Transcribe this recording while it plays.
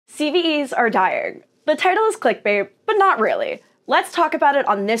CVEs are dying. The title is clickbait, but not really. Let's talk about it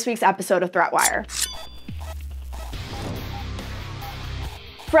on this week's episode of ThreatWire.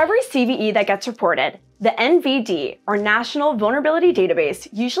 For every CVE that gets reported, the NVD, or National Vulnerability Database,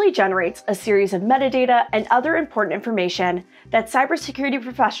 usually generates a series of metadata and other important information that cybersecurity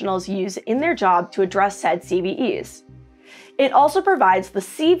professionals use in their job to address said CVEs. It also provides the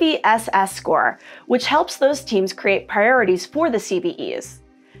CVSS score, which helps those teams create priorities for the CVEs.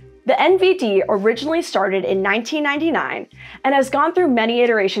 The NVD originally started in 1999 and has gone through many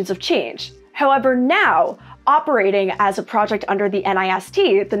iterations of change. However, now, operating as a project under the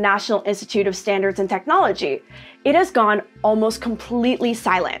NIST, the National Institute of Standards and Technology, it has gone almost completely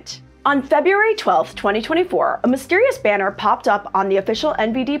silent. On February 12, 2024, a mysterious banner popped up on the official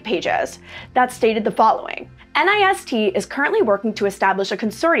NVD pages that stated the following: NIST is currently working to establish a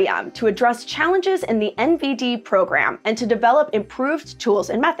consortium to address challenges in the NVD program and to develop improved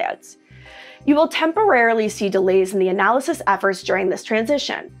tools and methods. You will temporarily see delays in the analysis efforts during this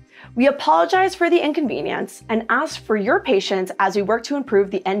transition. We apologize for the inconvenience and ask for your patience as we work to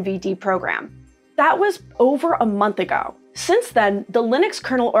improve the NVD program. That was over a month ago. Since then, the Linux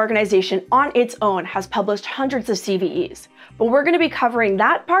kernel organization on its own has published hundreds of CVEs, but we're going to be covering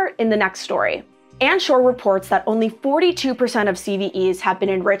that part in the next story. Anshore reports that only 42% of CVEs have been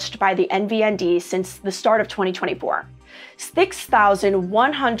enriched by the NVND since the start of 2024.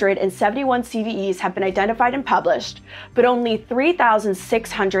 6,171 CVEs have been identified and published, but only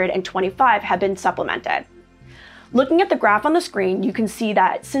 3,625 have been supplemented. Looking at the graph on the screen, you can see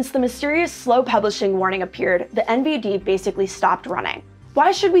that since the mysterious slow publishing warning appeared, the NVD basically stopped running.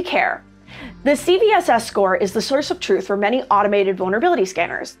 Why should we care? The CVSS score is the source of truth for many automated vulnerability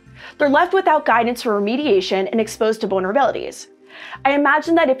scanners. They're left without guidance for remediation and exposed to vulnerabilities. I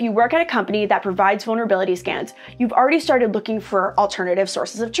imagine that if you work at a company that provides vulnerability scans, you've already started looking for alternative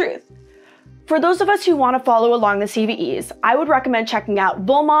sources of truth. For those of us who want to follow along the CVEs, I would recommend checking out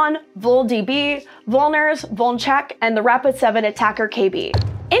Vulmon, VulDB, Vulners, Vulncheck, and the Rapid7 Attacker KB.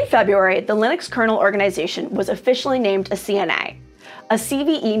 In February, the Linux kernel organization was officially named a CNA, a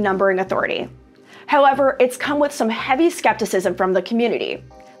CVE numbering authority. However, it's come with some heavy skepticism from the community.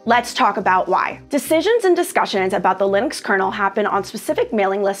 Let's talk about why. Decisions and discussions about the Linux kernel happen on specific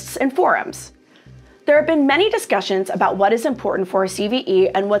mailing lists and forums. There have been many discussions about what is important for a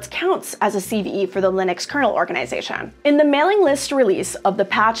CVE and what counts as a CVE for the Linux kernel organization. In the mailing list release of the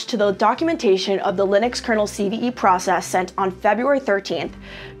patch to the documentation of the Linux kernel CVE process sent on February 13th,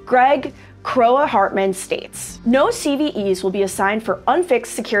 Greg Kroah-Hartman states, "No CVEs will be assigned for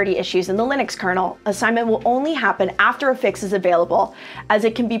unfixed security issues in the Linux kernel. Assignment will only happen after a fix is available, as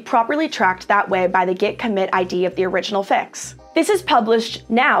it can be properly tracked that way by the git commit ID of the original fix." This is published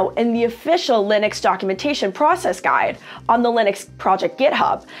now in the official Linux documentation process guide on the Linux project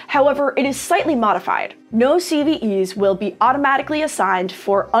GitHub. However, it is slightly modified. No CVEs will be automatically assigned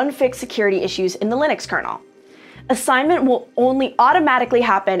for unfixed security issues in the Linux kernel. Assignment will only automatically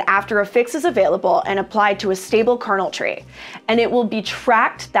happen after a fix is available and applied to a stable kernel tree, and it will be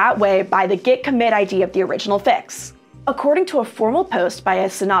tracked that way by the git commit ID of the original fix. According to a formal post by a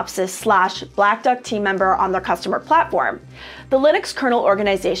Synopsys/Black Duck team member on their customer platform, the Linux kernel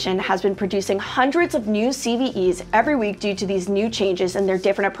organization has been producing hundreds of new CVEs every week due to these new changes in their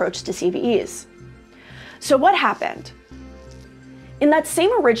different approach to CVEs. So what happened? In that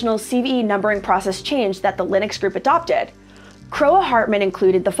same original CVE numbering process change that the Linux group adopted, Kroah-Hartman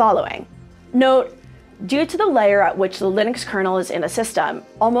included the following. Note, due to the layer at which the Linux kernel is in a system,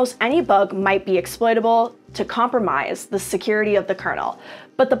 almost any bug might be exploitable to compromise the security of the kernel,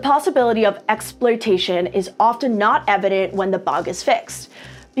 but the possibility of exploitation is often not evident when the bug is fixed.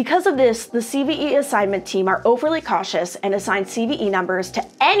 Because of this, the CVE assignment team are overly cautious and assign CVE numbers to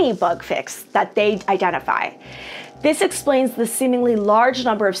any bug fix that they identify. This explains the seemingly large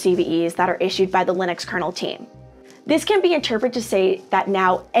number of CVEs that are issued by the Linux kernel team. This can be interpreted to say that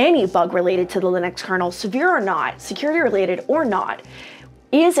now any bug related to the Linux kernel, severe or not, security related or not,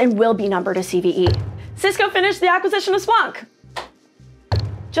 is and will be numbered a CVE. Cisco finished the acquisition of Splunk.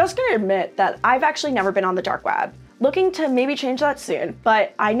 Just gonna admit that I've actually never been on the dark web. Looking to maybe change that soon,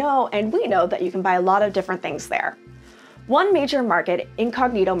 but I know and we know that you can buy a lot of different things there. One major market,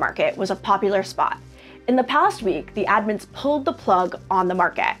 incognito market, was a popular spot. In the past week, the admins pulled the plug on the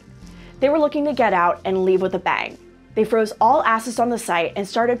market. They were looking to get out and leave with a bang. They froze all assets on the site and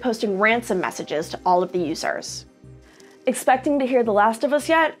started posting ransom messages to all of the users. Expecting to hear the last of us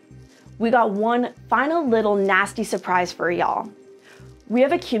yet? We got one final little nasty surprise for y'all. We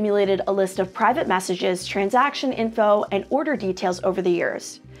have accumulated a list of private messages, transaction info, and order details over the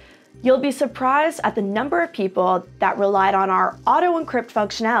years. You'll be surprised at the number of people that relied on our auto-encrypt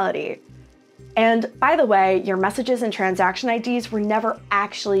functionality. And by the way, your messages and transaction IDs were never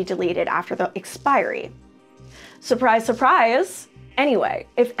actually deleted after the expiry. Surprise, surprise! Anyway,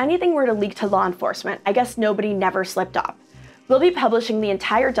 if anything were to leak to law enforcement, I guess nobody never slipped up. We'll be publishing the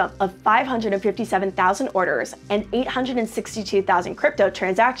entire dump of 557,000 orders and 862,000 crypto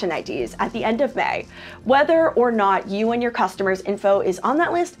transaction IDs at the end of May. Whether or not you and your customers' info is on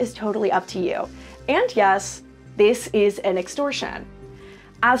that list is totally up to you. And yes, this is an extortion.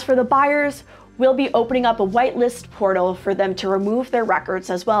 As for the buyers, we'll be opening up a whitelist portal for them to remove their records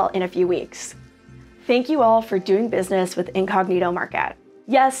as well in a few weeks. Thank you all for doing business with Incognito Market.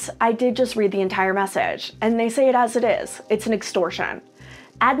 Yes, I did just read the entire message, and they say it as it is. It's an extortion.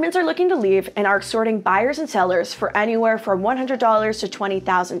 Admins are looking to leave and are extorting buyers and sellers for anywhere from $100 to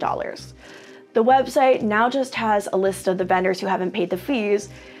 $20,000. The website now just has a list of the vendors who haven't paid the fees,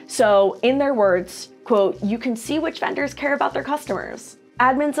 so in their words, quote, "You can see which vendors care about their customers."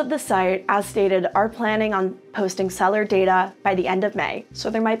 Admins of the site, as stated, are planning on posting seller data by the end of May,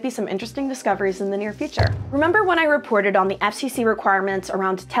 so there might be some interesting discoveries in the near future. Remember when I reported on the FCC requirements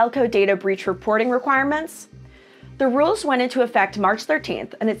around telco data breach reporting requirements? The rules went into effect March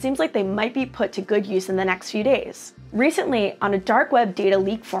 13th, and it seems like they might be put to good use in the next few days. Recently, on a dark web data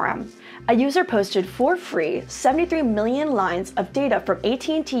leak forum, a user posted for free 73 million lines of data from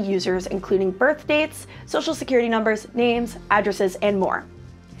AT&T users, including birth dates, social security numbers, names, addresses, and more.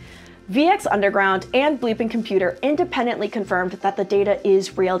 VX Underground and Bleeping Computer independently confirmed that the data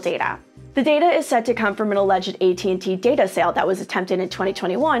is real data. The data is said to come from an alleged AT&T data sale that was attempted in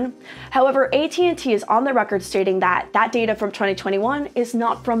 2021. However, AT&T is on the record stating that that data from 2021 is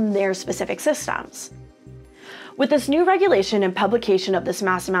not from their specific systems. With this new regulation and publication of this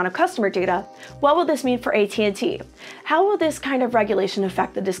mass amount of customer data, what will this mean for AT&T? How will this kind of regulation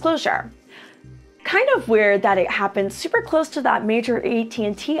affect the disclosure? Kind of weird that it happened super close to that major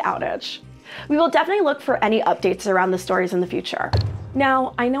AT&T outage. We will definitely look for any updates around the stories in the future.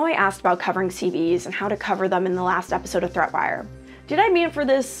 Now, I know I asked about covering CVEs and how to cover them in the last episode of ThreatWire. Did I mean for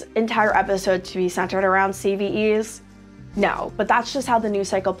this entire episode to be centered around CVEs? No, but that's just how the news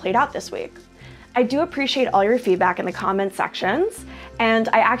cycle played out this week. I do appreciate all your feedback in the comment sections, and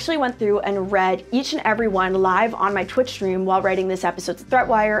I actually went through and read each and every one live on my Twitch stream while writing this episode of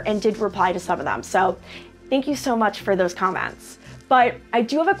ThreatWire and did reply to some of them, so thank you so much for those comments. But I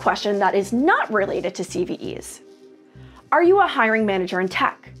do have a question that is not related to CVEs. Are you a hiring manager in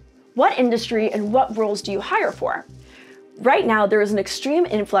tech? What industry and what roles do you hire for? Right now, there is an extreme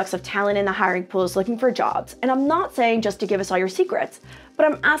influx of talent in the hiring pools looking for jobs, and I'm not saying just to give us all your secrets, but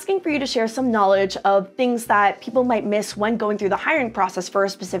I'm asking for you to share some knowledge of things that people might miss when going through the hiring process for a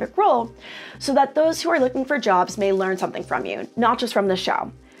specific role, so that those who are looking for jobs may learn something from you, not just from the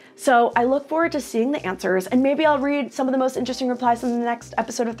show. So I look forward to seeing the answers, and maybe I'll read some of the most interesting replies in the next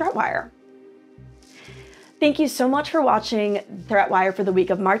episode of ThreatWire. Thank you so much for watching ThreatWire for the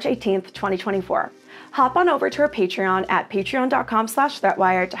week of March 18th, 2024. Hop on over to our Patreon at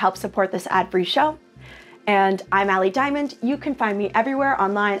patreon.com/ThreatWire to help support this ad-free show. And I'm Allie Diamond. You can find me everywhere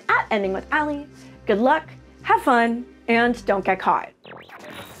online at Ending with Allie. Good luck, have fun, and don't get caught.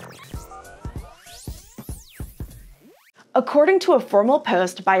 According to a formal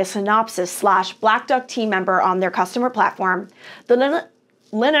post by a Synopsys/Black Duck team member on their customer platform, the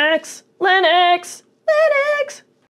Linux